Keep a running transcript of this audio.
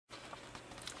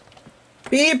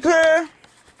People,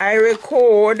 I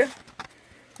record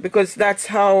because that's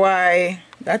how I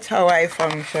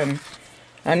function.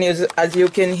 And as you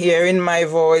can hear in my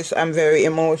voice, I'm very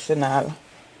emotional.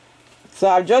 So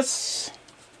I've just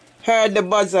heard the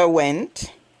buzzer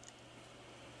went,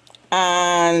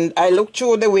 and I looked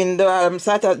through the window. I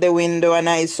sat at the window and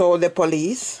I saw the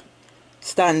police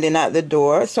standing at the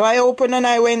door. So I opened and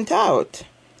I went out.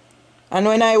 And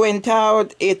when I went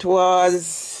out, it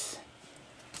was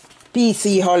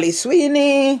PC Holly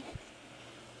Sweeney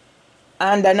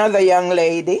and another young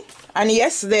lady. And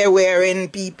yes, they're wearing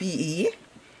PPE.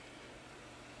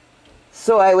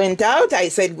 So I went out, I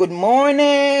said good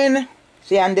morning.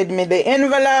 She handed me the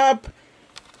envelope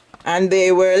and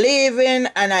they were leaving,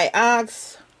 and I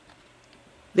asked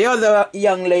the other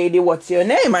young lady, what's your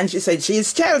name? And she said,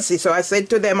 she's Chelsea. So I said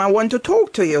to them, I want to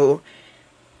talk to you.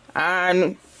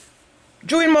 And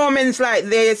during moments like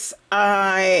this,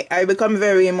 I become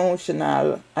very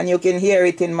emotional, and you can hear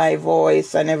it in my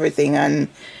voice and everything, and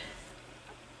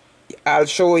I'll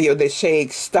show you the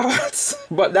shake starts,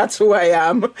 but that's who I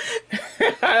am.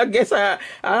 I guess I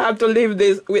have to live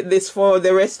with this for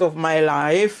the rest of my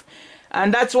life.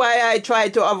 And that's why I try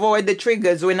to avoid the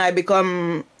triggers when I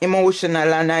become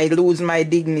emotional and I lose my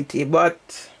dignity.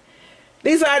 But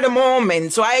these are the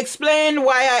moments. So I explained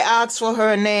why I asked for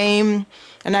her name.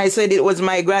 And I said it was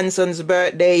my grandson's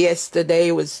birthday yesterday.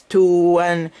 It was 2,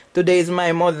 and today is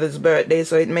my mother's birthday.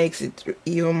 So it makes it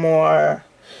even more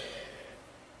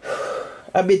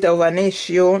a bit of an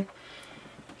issue.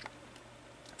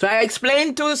 So I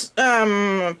explained to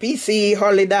PC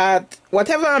Holly that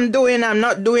whatever I'm doing, I'm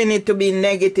not doing it to be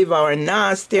negative or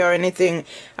nasty or anything.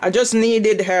 I just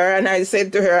needed her, and I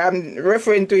said to her, I'm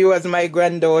referring to you as my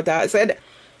granddaughter. I said,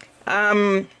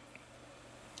 I'm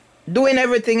doing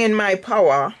everything in my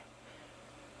power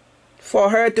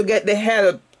for her to get the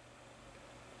help,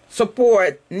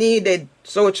 support needed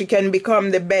so she can become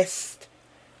the best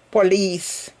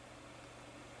police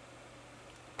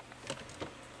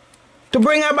to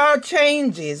bring about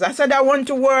changes. I said I want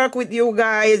to work with you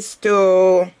guys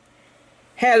to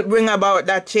help bring about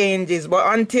that changes,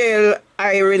 but until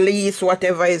I release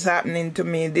whatever is happening to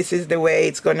me, this is the way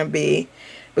it's going to be.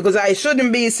 Because I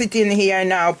shouldn't be sitting here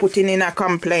now putting in a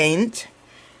complaint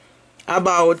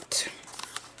about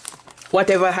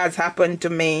whatever has happened to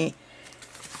me.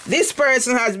 This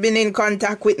person has been in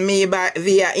contact with me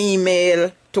via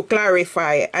email to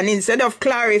clarify, and instead of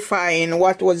clarifying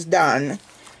what was done,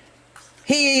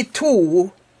 he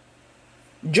too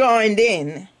joined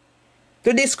in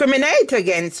to discriminate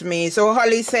against me. So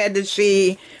Holly said that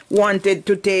she wanted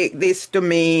to take this to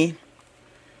me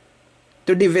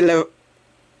to deliver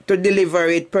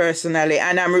it personally.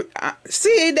 And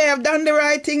see, they have done the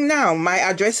right thing now. My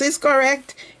address is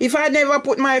correct. If I never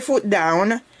put my foot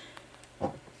down,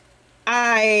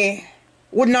 I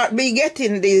would not be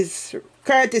getting these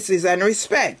courtesies and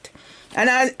respect. And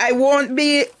I won't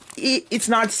be, it's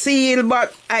not sealed,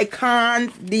 but I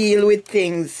can't deal with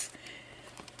things.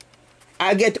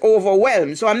 I get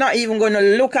overwhelmed. So I'm not even going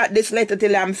to look at this letter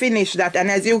till I'm finished that.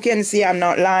 And as you can see, I'm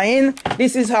not lying.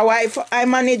 This is how I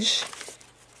manage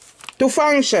to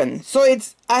function. So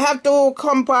I have to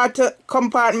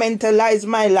compartmentalize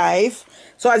my life.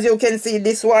 So as you can see,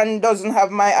 this one doesn't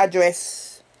have my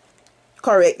address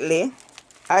correctly.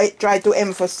 I try to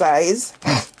emphasize.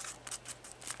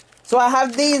 So I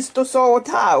have these to sort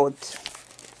out.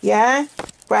 Yeah?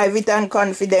 Private and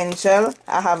confidential.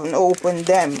 I haven't opened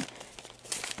them.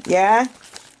 Yeah?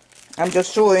 I'm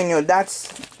just showing you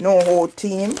that's no whole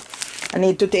team. I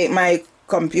need to take my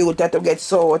computer to get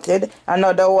sorted.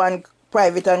 Another one,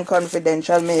 private and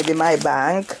confidential, maybe my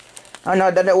bank.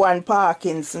 Another one,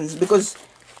 Parkinson's. Because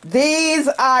these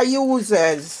are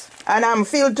users. And I'm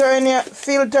filtering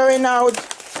out.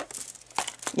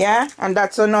 Yeah? And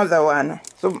that's another one.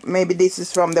 So maybe this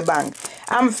is from the bank.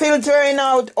 I'm filtering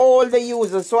out all the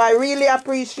users. So I really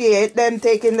appreciate them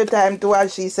taking the time to,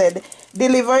 as she said,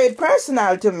 deliver it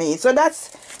personal to me. So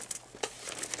that's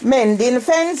mending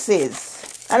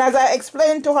fences. And as I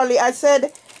explained to Holly, I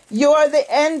said, you're the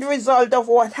end result of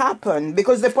what happened,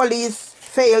 because the police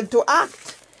failed to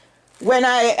act. When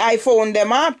I phoned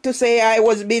them up to say I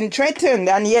was being threatened,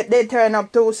 and yet they turned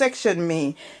up to section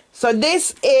me. So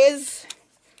that's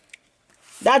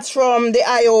from the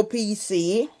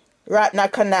IOPC,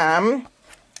 Ratnakanam.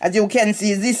 As you can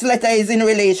see, this letter is in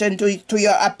relation to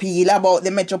your appeal about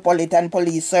the Metropolitan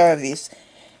Police Service.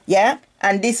 Yeah?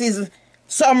 And this is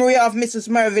summary of Mrs.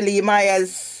 Mervyn Lee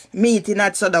Myers' meeting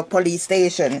at Suddock Police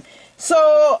Station.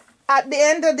 So, at the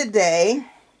end of the day,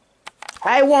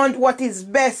 I want what is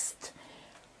best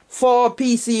for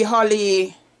PC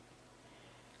Holly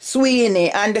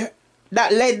Sweeney. And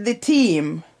that led the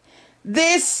team.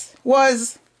 This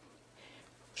was,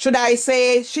 should I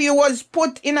say, she was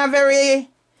put in a very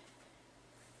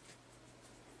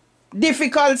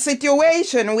difficult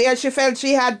situation where she felt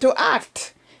she had to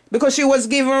act because she was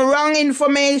given wrong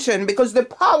information, because the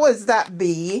powers that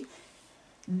be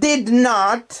did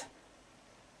not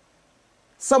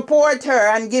support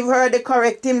her and give her the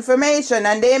correct information,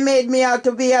 and they made me out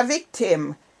to be a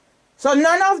victim. So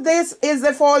none of this is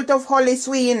the fault of Holly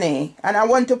Sweeney, and I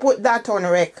want to put that on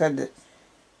record.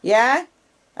 Yeah?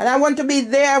 And I want to be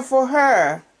there for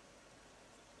her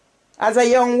as a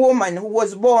young woman who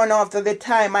was born after the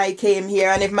time I came here,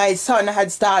 and if my son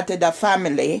had started a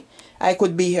family, I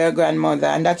could be her grandmother,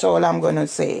 and that's all I'm going to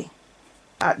say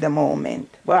at the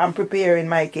moment. But I'm preparing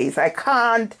my case. I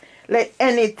can't let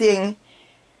anything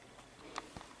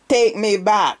take me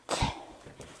back.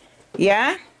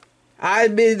 Yeah? I'll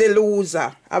be the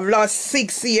loser. I've lost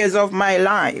 6 years of my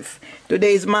life.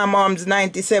 Today is my mom's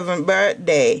 97th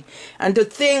birthday. And to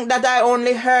think that I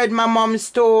only heard my mom's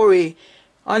story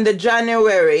on the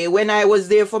January when I was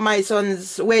there for my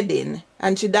son's wedding,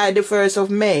 and she died the 1st of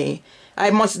May. I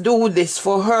must do this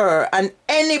for her and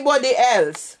anybody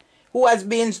else who has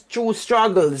been through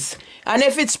struggles. And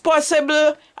if it's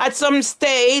possible at some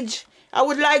stage, I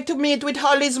would like to meet with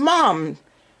Holly's mom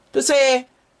to say,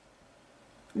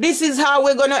 this is how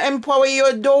we're going to empower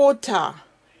your daughter.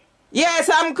 Yes,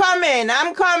 I'm coming.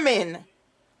 I'm coming.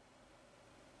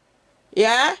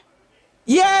 Yeah?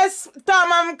 Yes, Tom,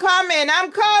 I'm coming.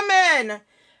 I'm coming.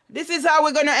 This is how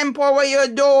we're going to empower your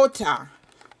daughter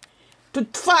to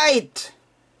fight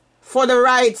for the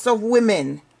rights of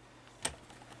women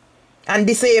and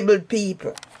disabled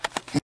people.